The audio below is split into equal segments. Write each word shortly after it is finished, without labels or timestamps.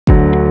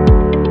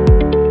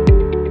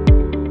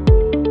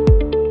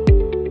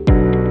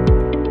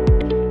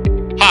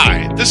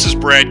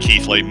Brad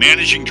Keithley,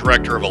 Managing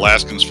Director of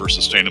Alaskans for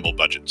Sustainable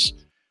Budgets.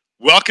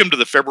 Welcome to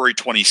the February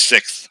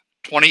 26th,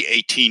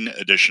 2018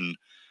 edition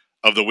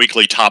of the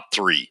weekly Top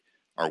 3,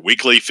 our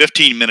weekly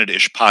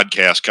 15-minute-ish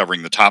podcast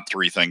covering the top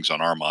 3 things on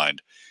our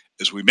mind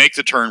as we make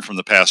the turn from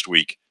the past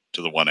week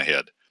to the one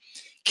ahead.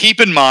 Keep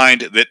in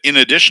mind that in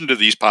addition to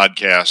these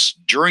podcasts,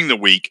 during the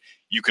week,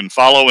 you can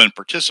follow and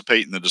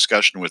participate in the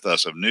discussion with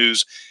us of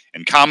news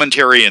and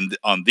commentary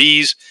on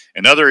these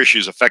and other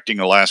issues affecting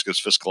Alaska's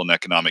fiscal and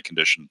economic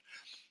condition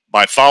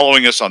by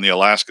following us on the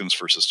Alaskans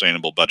for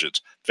Sustainable Budgets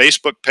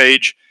Facebook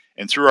page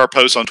and through our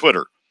posts on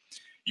Twitter.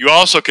 You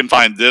also can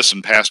find this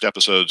and past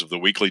episodes of the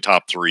weekly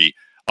Top 3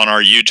 on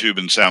our YouTube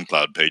and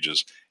SoundCloud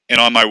pages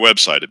and on my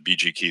website at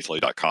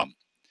bgkeithley.com.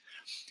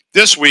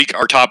 This week,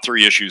 our top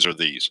 3 issues are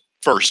these.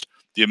 First,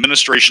 the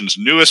administration's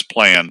newest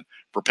plan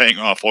for paying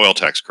off oil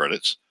tax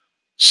credits.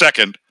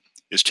 Second,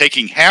 is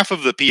taking half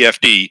of the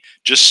PFD,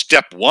 just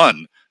step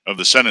 1 of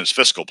the Senate's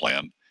fiscal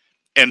plan.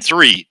 And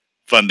 3,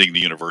 funding the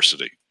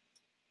university.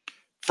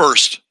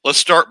 First, let's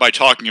start by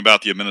talking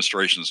about the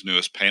administration's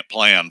newest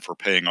plan for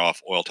paying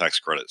off oil tax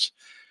credits.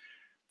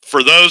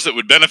 For those that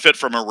would benefit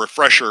from a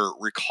refresher,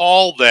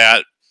 recall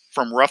that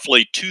from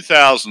roughly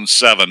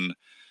 2007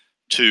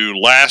 to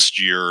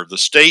last year, the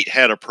state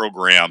had a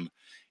program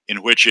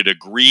in which it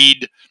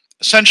agreed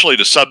essentially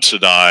to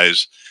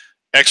subsidize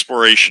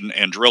exploration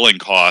and drilling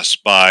costs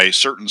by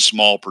certain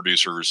small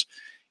producers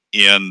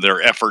in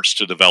their efforts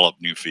to develop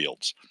new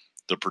fields.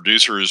 The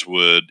producers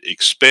would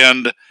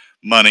expend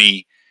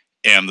money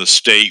and the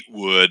state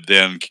would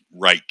then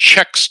write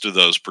checks to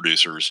those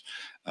producers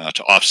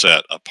to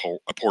offset a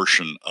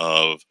portion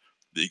of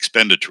the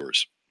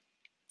expenditures.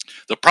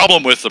 The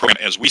problem with the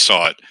program, as we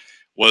saw it,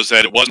 was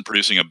that it wasn't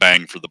producing a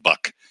bang for the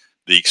buck.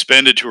 The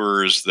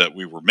expenditures that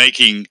we were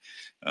making,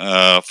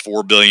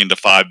 $4 billion to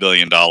 $5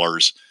 billion,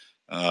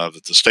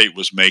 that the state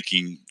was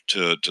making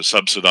to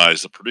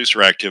subsidize the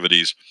producer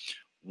activities,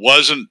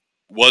 wasn't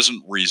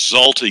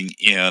resulting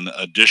in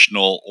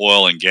additional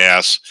oil and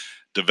gas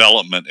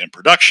development and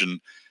production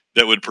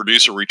that would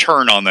produce a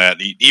return on that,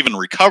 even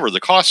recover the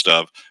cost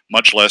of,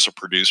 much less a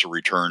produce a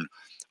return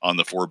on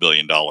the $4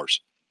 billion.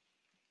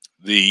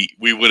 We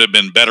would have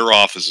been better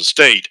off as a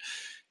state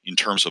in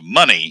terms of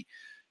money,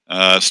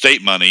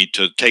 state money,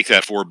 to take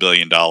that $4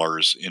 billion,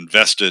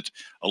 invest it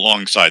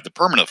alongside the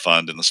permanent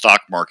fund in the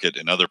stock market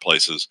and other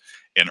places,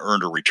 and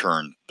earn a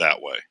return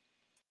that way.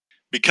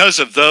 Because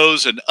of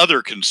those and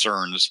other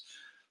concerns,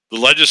 the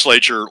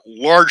legislature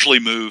largely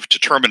moved to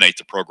terminate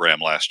the program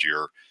last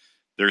year.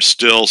 There's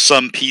still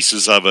some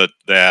pieces of it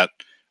that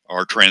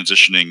are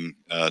transitioning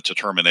to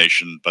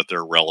termination, but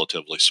they're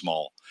relatively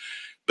small.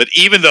 But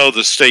even though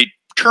the state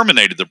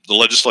terminated, the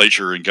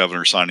legislature and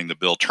governor signing the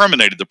bill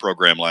terminated the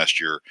program last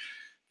year,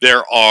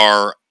 there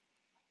are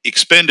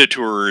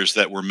expenditures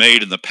that were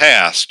made in the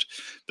past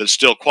that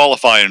still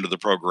qualify under the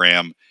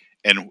program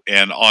and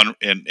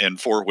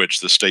for which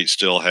the state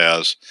still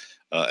has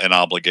an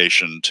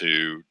obligation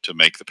to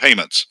make the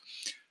payments.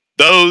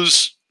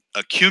 Those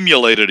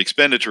accumulated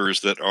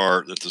expenditures that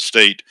the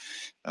state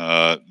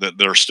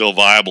that are still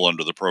viable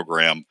under the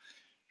program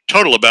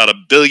total about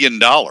 $1 billion.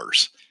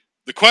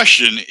 The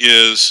question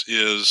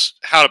is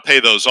how to pay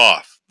those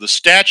off. The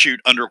statute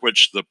under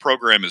which the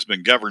program has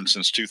been governed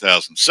since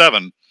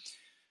 2007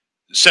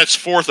 sets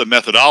forth a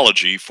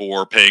methodology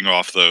for paying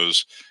off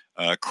those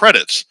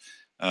credits.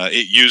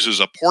 It uses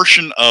a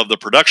portion of the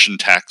production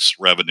tax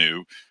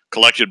revenue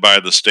collected by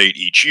the state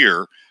each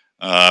year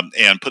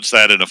and puts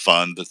that in a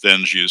fund that then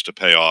is used to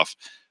pay off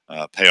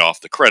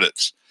the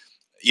credits.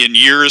 In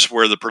years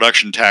where the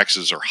production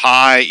taxes are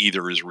high,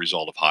 either as a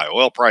result of high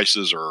oil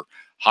prices or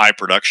high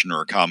production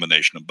or a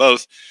combination of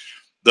both,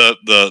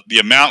 the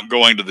amount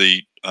going to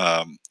the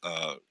to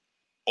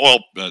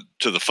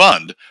the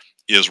fund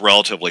is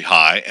relatively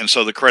high, and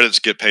so the credits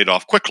get paid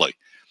off quickly.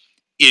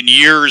 In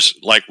years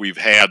like we've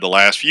had the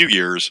last few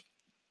years,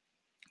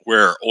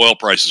 where oil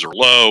prices are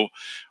low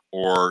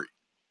or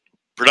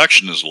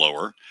production is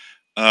lower,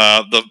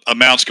 the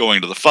amounts going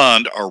to the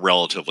fund are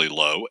relatively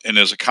low, and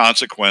as a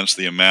consequence,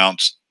 the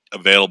amounts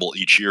available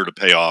each year to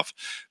pay off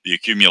the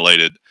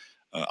accumulated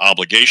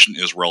obligation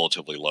is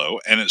relatively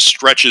low, and it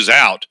stretches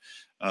out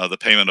the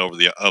payment of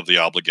the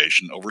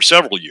obligation over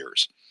several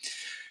years.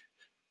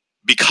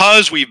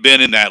 Because we've been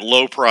in that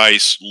low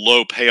price,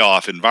 low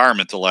payoff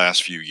environment the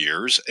last few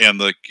years, and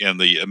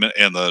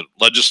the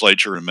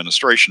legislature and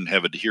administration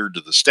have adhered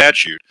to the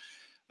statute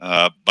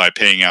by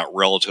paying out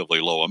relatively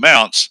low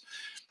amounts,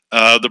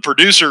 the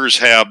producers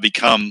have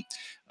become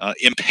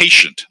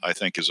impatient, I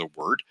think is a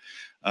word,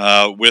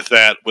 with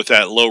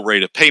that low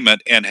rate of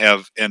payment, and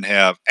have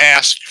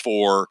asked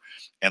for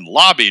and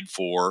lobbied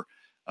for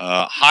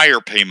higher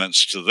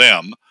payments to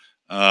them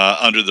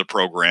under the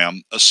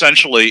program,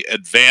 essentially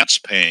advance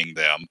paying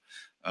them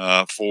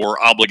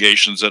for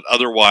obligations that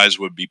otherwise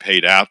would be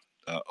paid out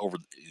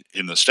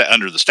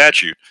under the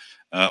statute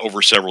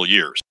over several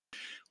years.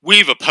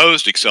 We've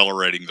opposed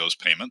accelerating those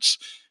payments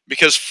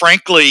because,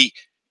 frankly,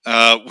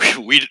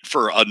 we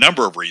for a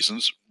number of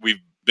reasons,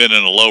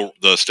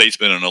 the state's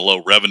been in a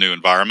low revenue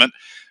environment.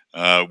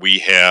 We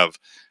have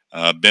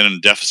been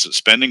in deficit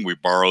spending. We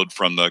borrowed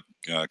from the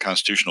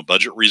Constitutional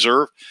Budget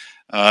Reserve.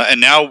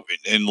 And now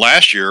in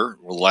last year,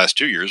 or the last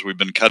 2 years, we've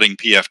been cutting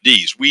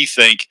PFDs. We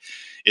think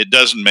it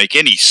doesn't make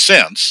any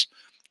sense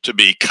to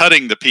be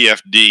cutting the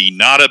PFD,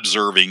 not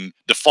observing,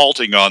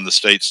 defaulting on the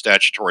state's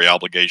statutory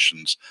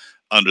obligations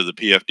under the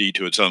PFD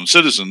to its own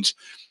citizens,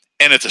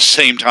 and at the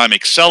same time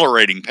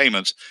accelerating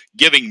payments,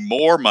 giving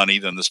more money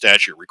than the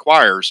statute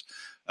requires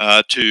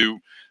to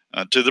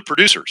the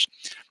producers.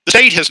 The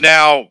state has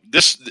now,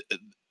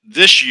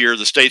 this year,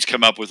 the state's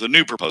come up with a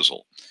new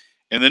proposal.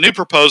 And the new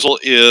proposal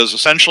is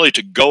essentially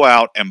to go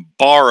out and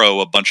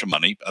borrow a bunch of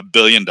money, $1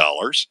 billion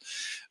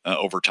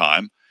over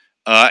time,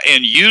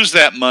 and use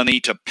that money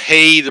to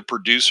pay the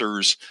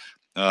producers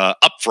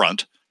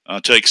upfront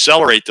to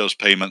accelerate those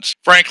payments.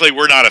 Frankly,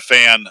 we're not a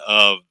fan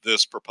of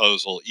this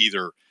proposal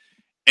either.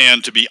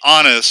 And to be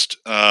honest,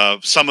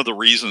 some of the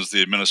reasons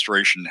the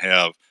administration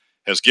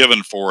has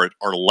given for it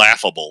are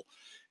laughable.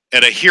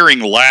 At a hearing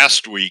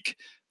last week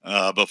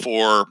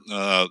before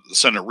the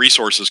Senate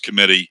Resources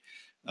Committee,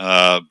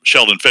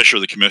 Sheldon Fisher,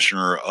 the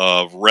Commissioner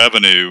of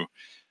Revenue,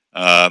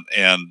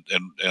 and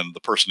the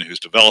person who's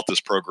developed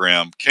this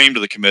program, came to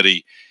the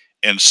committee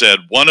and said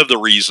one of the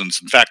reasons,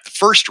 in fact, the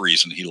first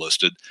reason he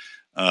listed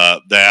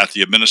that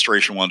the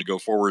administration wanted to go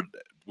forward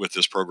with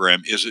this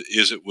program is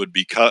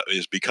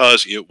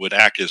because it would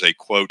act as a,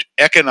 quote,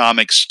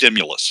 economic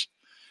stimulus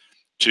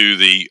to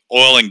the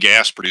oil and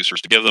gas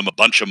producers, to give them a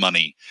bunch of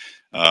money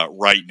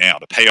right now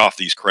to pay off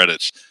these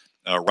credits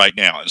right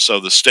now. And so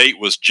the state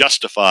was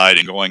justified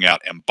in going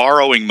out and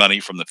borrowing money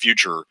from the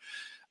future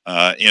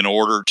in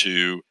order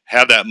to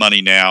have that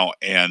money now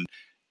and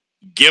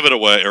give it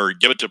away, or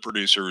give it to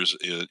producers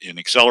in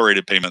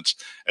accelerated payments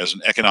as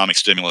an economic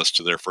stimulus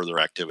to their further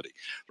activity.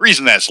 The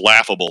reason that's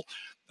laughable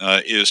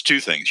is two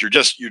things. You're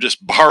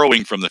just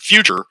borrowing from the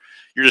future.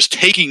 You're just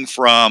taking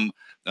from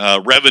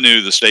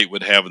revenue the state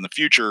would have in the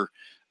future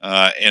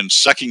and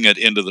sucking it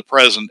into the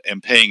present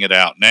and paying it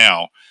out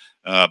now.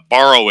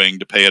 Borrowing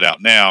to pay it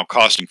out now,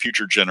 costing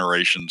future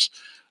generations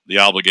the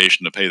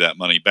obligation to pay that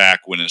money back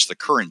when it's the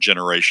current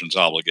generation's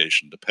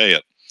obligation to pay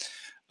it.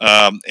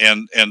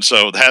 And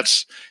so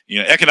that's,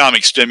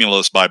 economic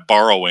stimulus by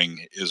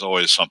borrowing is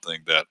always something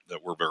that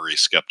we're very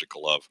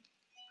skeptical of.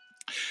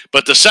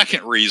 But the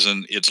second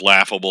reason it's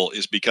laughable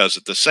is because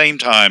at the same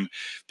time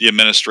the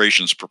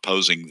administration's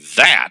proposing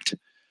that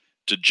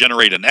to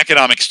generate an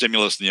economic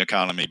stimulus in the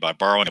economy by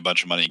borrowing a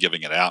bunch of money and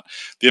giving it out,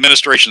 the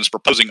administration is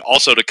proposing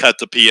also to cut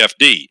the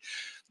PFD,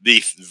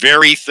 the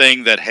very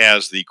thing that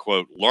has the,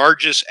 quote,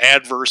 largest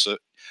adverse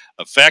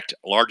effect,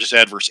 largest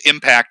adverse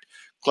impact,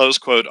 close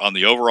quote, on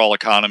the overall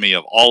economy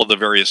of all of the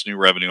various new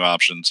revenue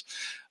options,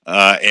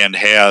 and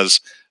is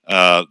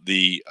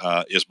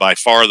by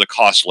far the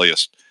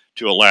costliest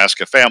to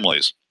Alaska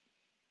families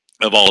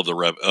of all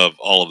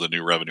of the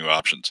new revenue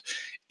options.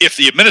 If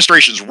the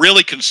administration is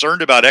really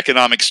concerned about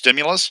economic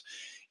stimulus,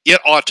 it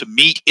ought to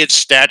meet its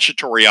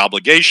statutory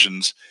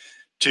obligations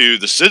to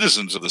the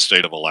citizens of the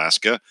state of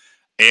Alaska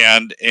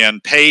and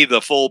pay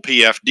the full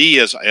PFD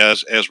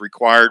as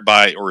required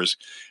by or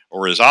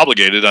is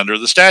obligated under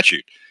the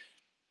statute.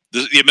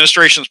 The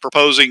administration is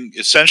proposing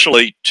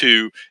essentially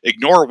to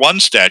ignore one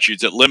statute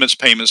that limits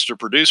payments to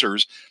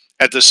producers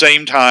at the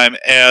same time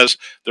as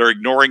they're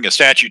ignoring a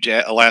statute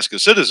to Alaska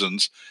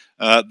citizens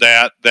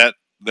that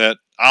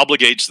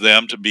obligates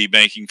them to be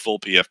making full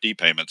PFD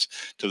payments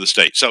to the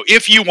state. So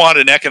if you want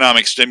an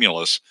economic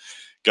stimulus,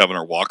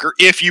 Governor Walker,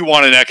 if you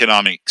want an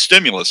economic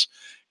stimulus,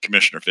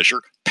 Commissioner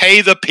Fisher,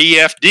 pay the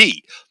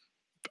PFD.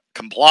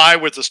 Comply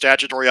with the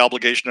statutory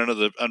obligation under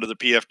the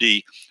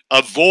PFD.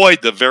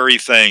 Avoid the very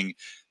thing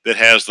that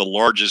has the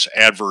largest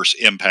adverse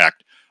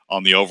impact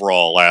on the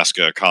overall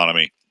Alaska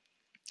economy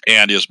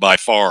and is by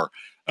far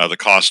the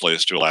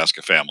costliest to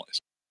Alaska families.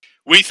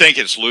 We think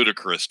it's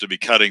ludicrous to be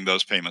cutting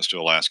those payments to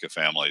Alaska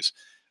families,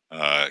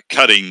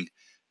 cutting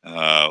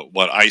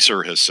what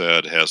ICER has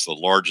said has the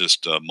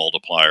largest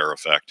multiplier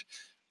effect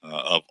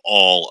of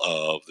all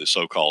of the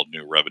so-called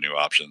new revenue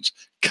options,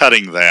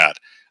 cutting that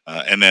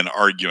and then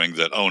arguing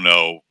that, oh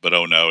no,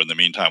 in the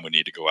meantime, we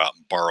need to go out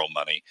and borrow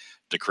money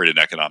to create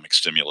an economic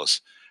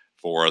stimulus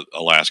for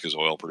Alaska's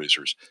oil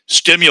producers.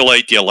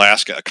 Stimulate the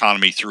Alaska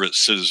economy through its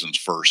citizens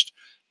first.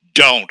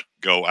 Don't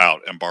go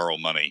out and borrow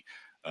money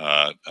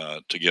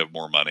to give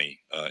more money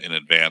in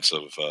advance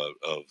of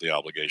the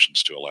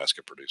obligations to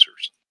Alaska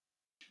producers.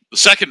 The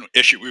second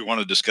issue we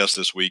want to discuss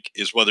this week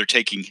is whether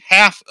taking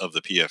half of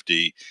the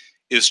PFD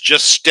is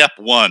just step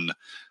one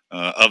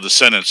of the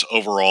Senate's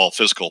overall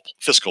fiscal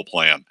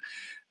plan.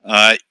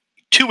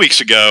 2 weeks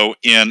ago,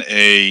 in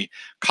a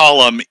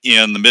column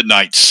in the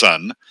Midnight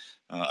Sun,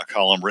 a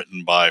column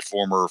written by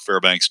former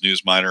Fairbanks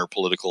News Miner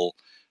political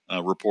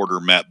reporter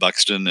Matt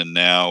Buxton, and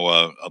now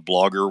a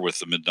blogger with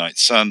the Midnight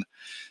Sun,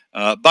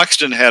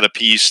 Buxton had a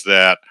piece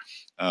that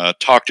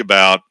talked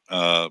about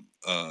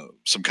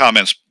some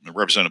comments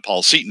Representative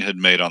Paul Seaton had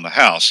made on the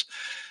House,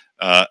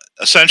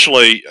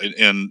 essentially,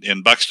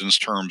 in Buxton's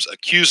terms,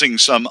 accusing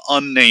some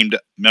unnamed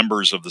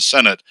members of the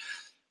Senate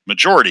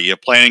majority are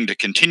planning to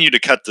continue to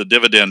cut the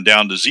dividend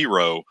down to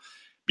zero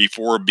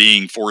before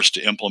being forced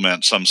to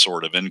implement some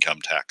sort of income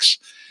tax.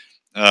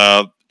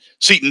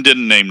 Seaton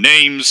didn't name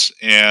names,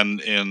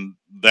 and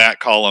that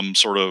column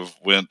sort of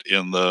went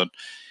in the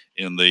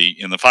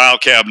file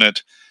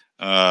cabinet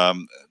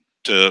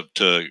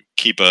to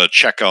keep a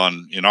check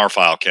on in our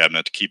file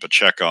cabinet to keep a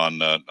check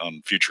on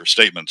future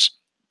statements.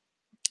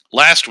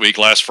 Last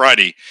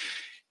Friday,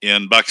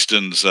 in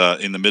Buxton's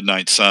in the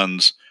Midnight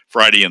Sun's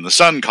Friday in the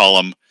Sun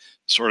column,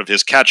 sort of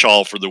his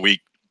catch-all for the week,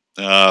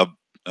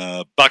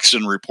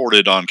 Buxton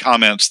reported on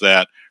comments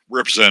that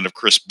Representative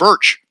Chris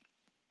Birch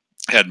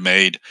had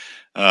made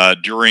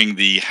during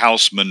the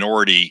House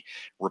minority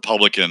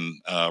Republican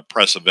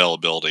press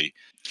availability.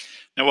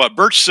 Now, what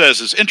Birch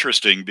says is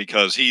interesting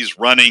because he's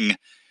running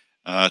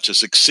to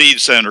succeed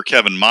Senator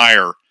Kevin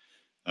Meyer,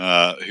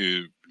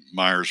 who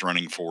Meyer's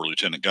running for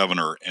lieutenant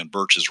governor, and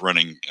Birch is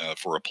running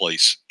for a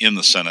place in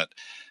the Senate,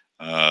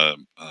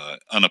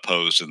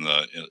 unopposed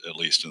at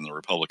least in the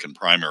Republican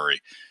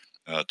primary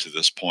to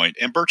this point.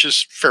 And Birch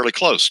is fairly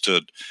close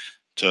to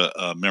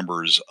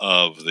members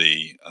of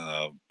the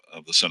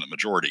Senate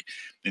majority.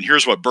 And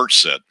here's what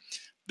Birch said: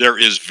 there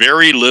is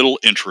very little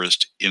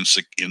interest in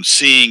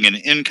seeing an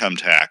income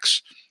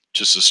tax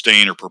to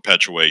sustain or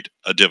perpetuate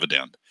a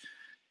dividend.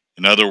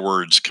 In other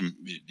words,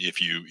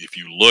 if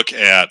you look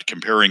at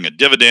comparing a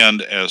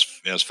dividend as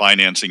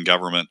financing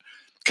government,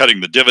 cutting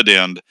the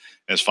dividend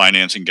as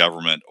financing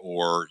government,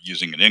 or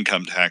using an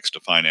income tax to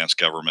finance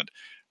government,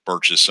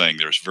 Birch is saying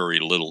there's very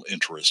little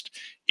interest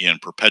in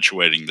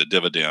perpetuating the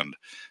dividend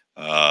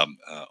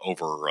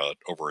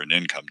over an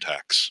income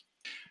tax.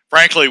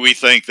 Frankly, we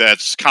think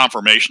that's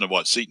confirmation of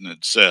what Seaton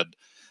had said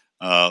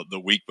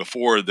the week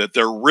before, that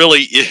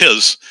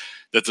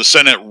the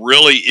Senate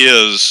really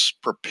is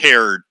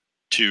prepared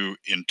to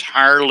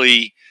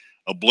entirely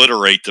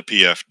obliterate the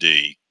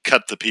PFD,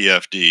 cut the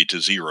PFD to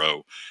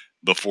zero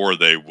before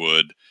they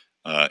would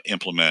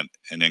implement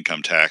an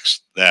income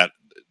tax. That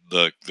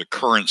the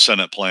current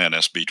Senate plan,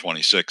 SB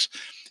 26,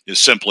 is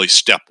simply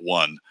step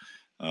one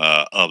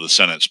of the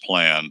Senate's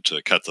plan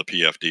to cut the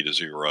PFD to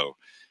zero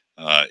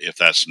if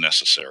that's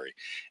necessary.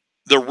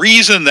 The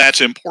reason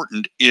that's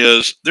important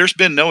is there's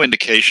been no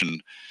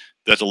indication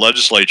that the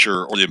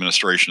legislature or the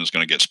administration is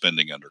going to get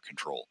spending under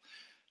control.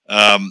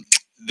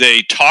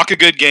 They talk a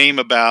good game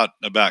about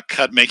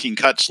making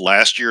cuts.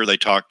 Last year, the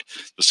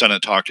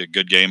Senate talked a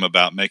good game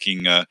about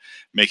making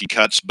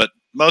cuts, but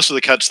most of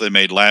the cuts they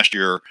made last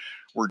year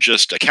were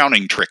just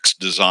accounting tricks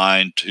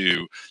designed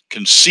to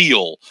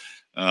conceal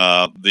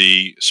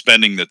the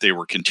spending that they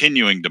were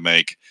continuing to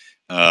make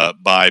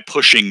by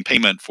pushing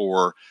payment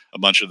for a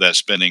bunch of that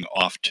spending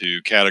off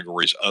to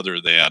categories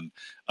other than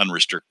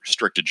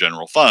unrestricted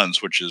general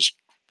funds, which is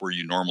where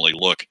you normally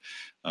look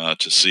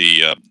to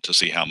see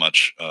how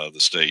much the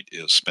state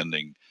is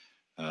spending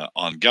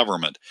on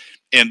government.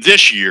 And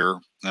this year,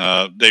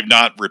 they've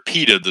not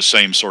repeated the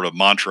same sort of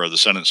mantra. The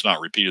Senate's not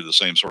repeated the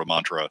same sort of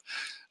mantra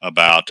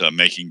about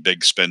making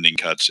big spending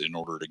cuts in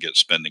order to get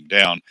spending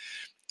down,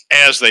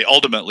 as they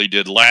ultimately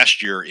did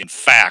last year. In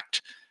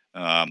fact,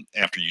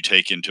 after you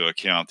take into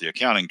account the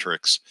accounting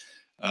tricks,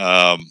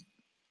 the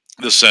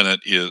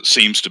Senate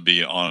seems to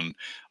be on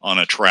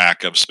a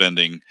track of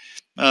spending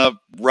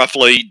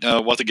roughly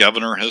what the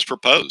governor has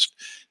proposed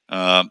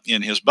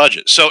in his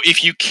budget. So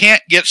if you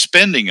can't get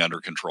spending under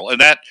control,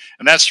 and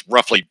that's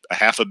roughly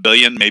 $500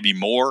 million, maybe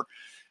more,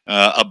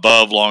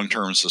 above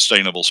long-term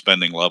sustainable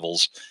spending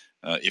levels,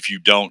 if you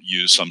don't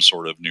use some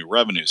sort of new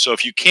revenue. So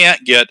if you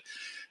can't get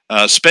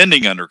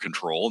spending under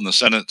control, and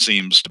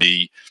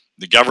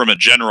the government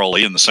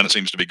generally, and the Senate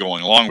seems to be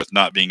going along with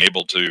not being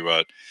able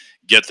to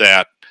get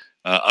that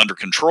under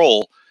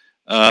control,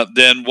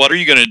 then what are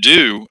you going to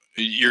do?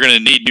 You're going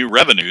to need new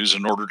revenues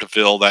in order to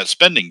fill that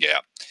spending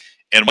gap.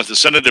 And what the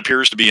Senate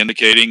appears to be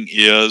indicating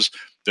is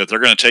that they're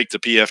going to take the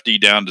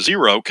PFD down to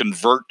zero,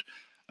 convert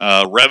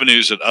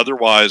revenues that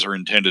otherwise are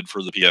intended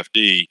for the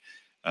PFD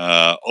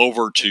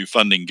over to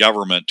funding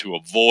government to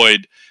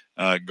avoid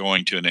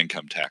going to an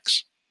income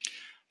tax.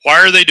 Why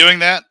are they doing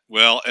that?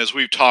 Well, as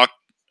we've talked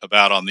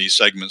about on these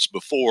segments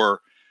before,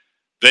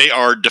 they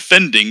are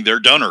defending their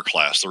donor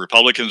class. The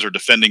Republicans are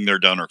defending their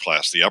donor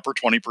class, the upper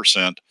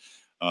 20%,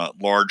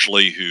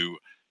 largely, who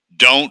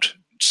don't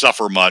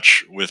suffer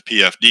much with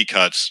PFD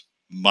cuts,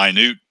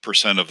 minute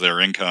percent of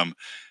their income,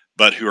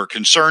 but who are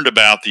concerned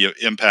about the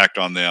impact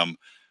on them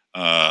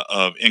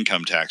of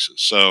income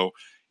taxes. So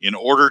in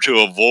order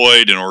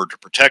to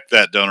protect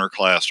that donor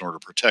class, in order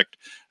to protect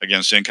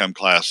against income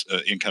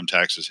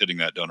taxes hitting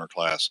that donor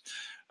class,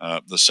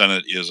 the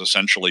Senate is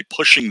essentially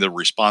pushing the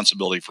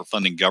responsibility for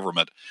funding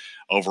government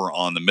over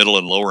on the middle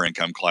and lower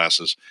income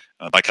classes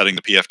by cutting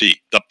the PFD.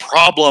 The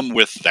problem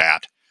with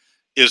that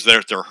is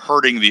that they're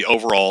hurting the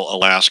overall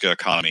Alaska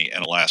economy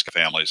and Alaska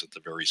families at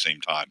the very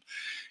same time.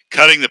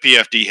 Cutting the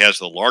PFD has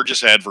the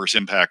largest adverse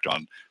impact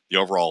on the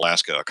overall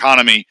Alaska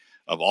economy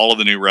of all of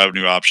the new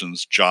revenue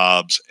options,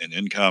 jobs, and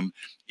income.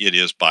 It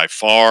is by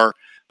far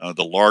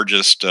the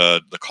largest,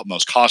 the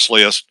most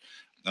costliest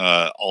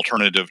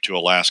alternative to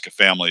Alaska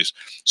families.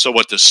 So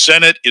what the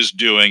Senate is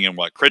doing, and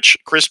what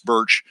Chris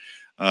Birch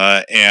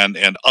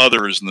and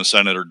others in the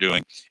Senate are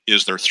doing,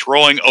 is they're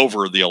throwing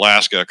over the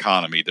Alaska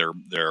economy. They're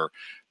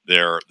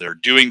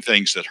doing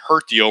things that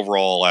hurt the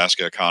overall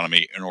Alaska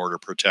economy in order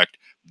to protect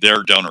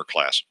their donor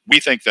class. We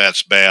think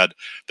that's bad.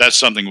 That's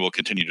something we'll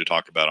continue to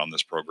talk about on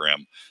this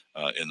program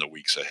in the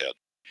weeks ahead.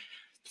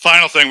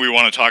 Final thing we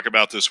want to talk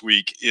about this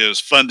week is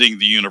funding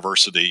the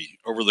university.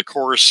 Over the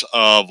course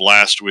of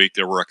last week,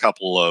 there were a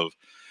couple of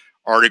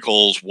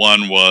articles.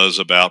 One was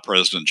about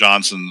President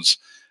Johnson's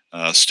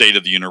State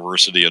of the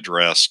University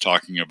address,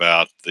 talking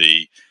about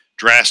the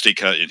drastic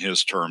cut, in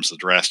his terms, the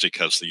drastic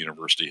cuts the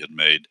university had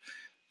made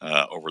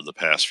over the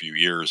past few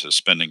years as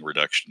spending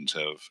reductions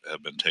have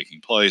been taking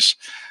place,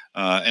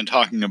 and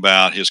talking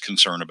about his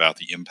concern about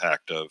the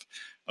impact of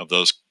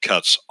those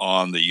cuts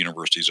on the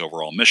university's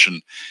overall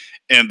mission.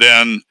 And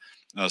then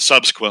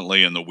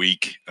subsequently in the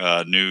week,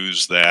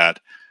 news that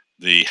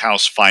the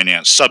House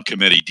Finance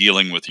Subcommittee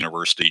dealing with the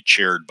university,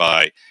 chaired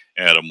by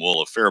Adam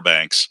Wool of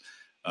Fairbanks,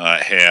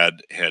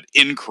 had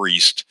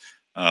increased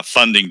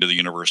funding to the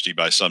university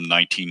by some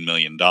 $19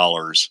 million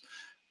over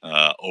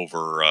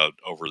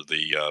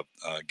the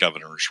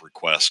governor's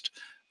request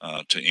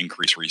to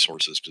increase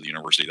resources to the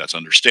university. That's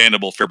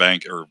understandable.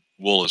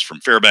 Wool is from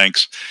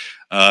Fairbanks.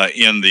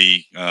 In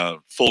the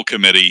full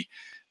committee,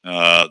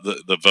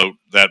 the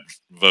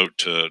vote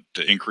to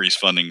increase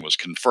funding was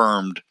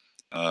confirmed.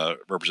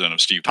 Representative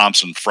Steve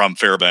Thompson from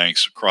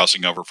Fairbanks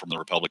crossing over from the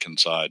Republican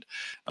side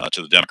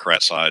to the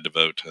Democrat side to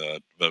vote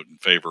in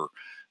favor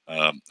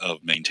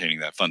of maintaining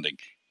that funding.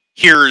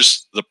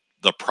 Here's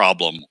the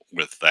problem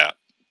with that.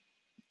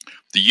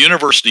 The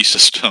university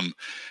system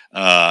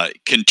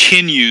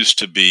continues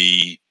to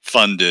be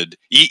funded,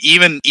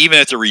 even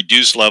at the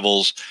reduced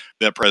levels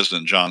that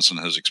President Johnson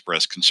has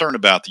expressed concern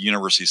about. The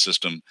university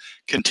system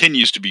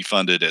continues to be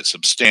funded at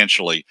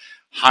substantially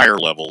higher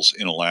levels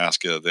in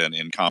Alaska than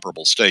in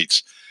comparable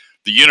states.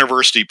 The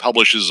university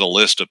publishes a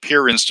list of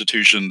peer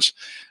institutions.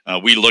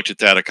 We looked at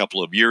that a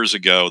couple of years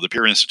ago. The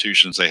peer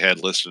institutions they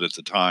had listed at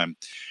the time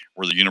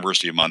were the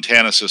University of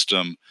Montana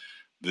system,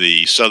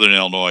 the Southern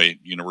Illinois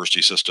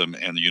University system,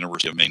 and the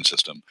University of Maine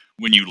system.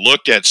 When you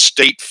looked at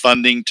state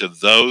funding to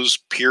those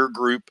peer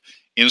group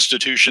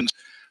institutions,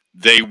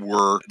 they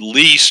were at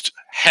least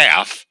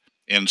half,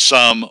 and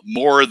some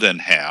more than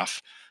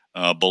half,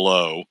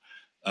 below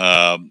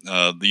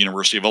the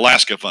University of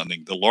Alaska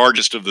funding. The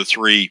largest of the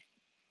three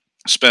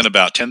spent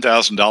about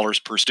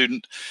 $10,000 per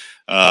student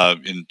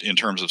in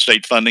terms of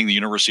state funding. The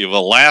University of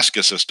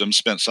Alaska system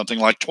spent something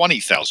like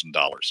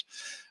 $20,000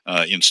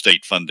 in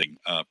state funding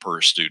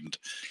per student.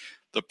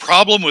 The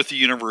problem with the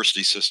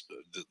university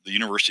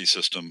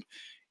system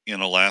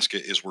in Alaska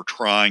is we're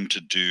trying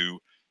to do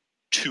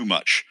too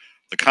much.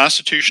 The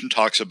Constitution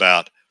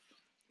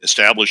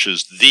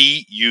establishes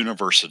the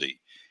university.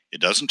 It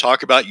doesn't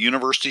talk about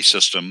university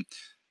system.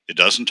 It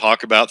doesn't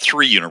talk about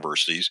 3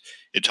 universities.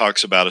 It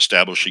talks about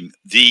establishing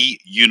the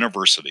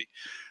university.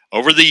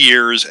 Over the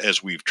years,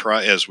 as we've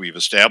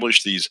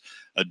established these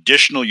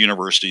additional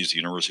universities, the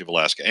University of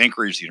Alaska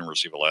Anchorage, the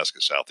University of Alaska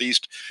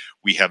Southeast,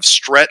 we have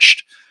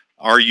stretched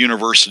our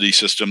university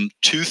system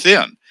too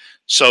thin,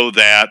 so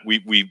that we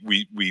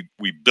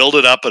build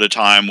it up at a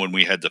time when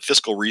we had the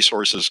fiscal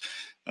resources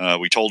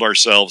we told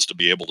ourselves to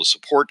be able to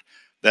support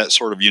that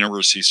sort of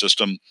university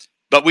system,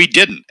 but we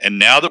didn't. And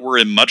now that we're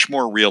in much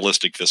more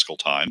realistic fiscal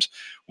times,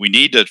 we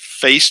need to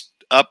face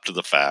up to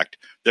the fact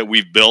that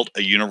we've built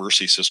a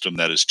university system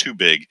that is too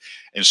big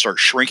and start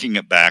shrinking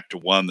it back to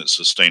one that's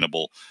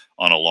sustainable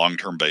on a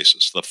long-term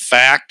basis. The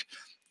fact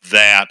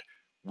that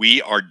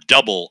we are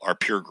double our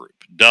peer group,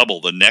 double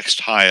the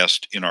next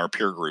highest in our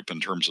peer group in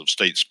terms of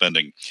state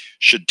spending,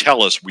 should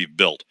tell us we've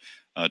built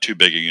too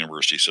big a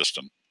university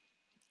system.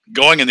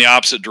 Going in the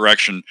opposite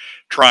direction,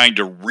 trying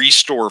to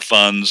restore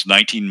funds,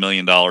 $19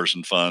 million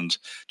in funds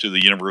to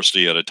the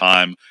university at a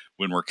time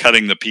when we're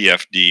cutting the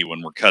PFD,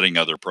 when we're cutting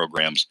other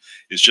programs,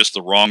 is just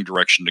the wrong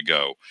direction to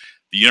go.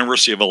 The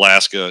University of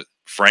Alaska,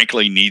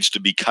 frankly, needs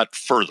to be cut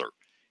further.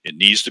 It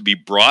needs to be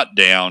brought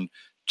down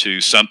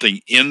to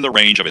something in the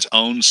range of its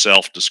own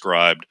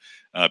self-described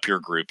peer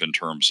group in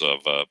terms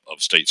of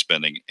state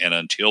spending. And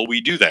until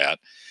we do that,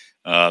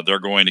 they're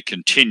going to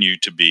continue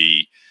to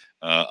be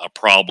a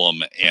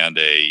problem and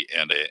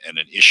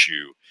an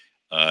issue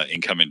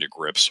in coming to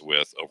grips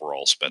with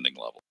overall spending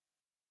level.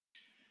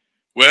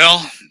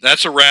 Well,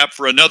 that's a wrap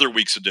for another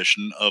week's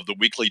edition of the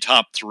weekly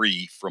Top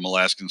 3 from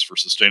Alaskans for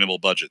Sustainable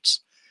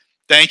Budgets.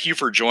 Thank you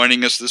for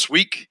joining us this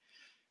week.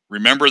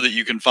 Remember that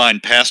you can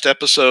find past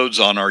episodes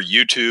on our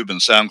YouTube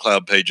and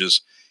SoundCloud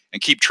pages,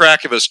 and keep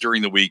track of us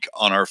during the week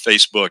on our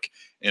Facebook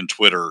and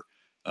Twitter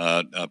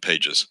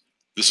pages.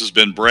 This has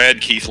been Brad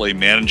Keithley,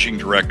 Managing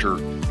Director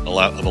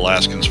of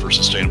Alaskans for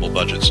Sustainable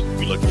Budgets.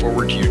 We look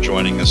forward to you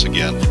joining us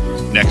again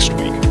next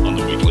week on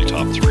the weekly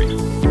Top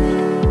 3.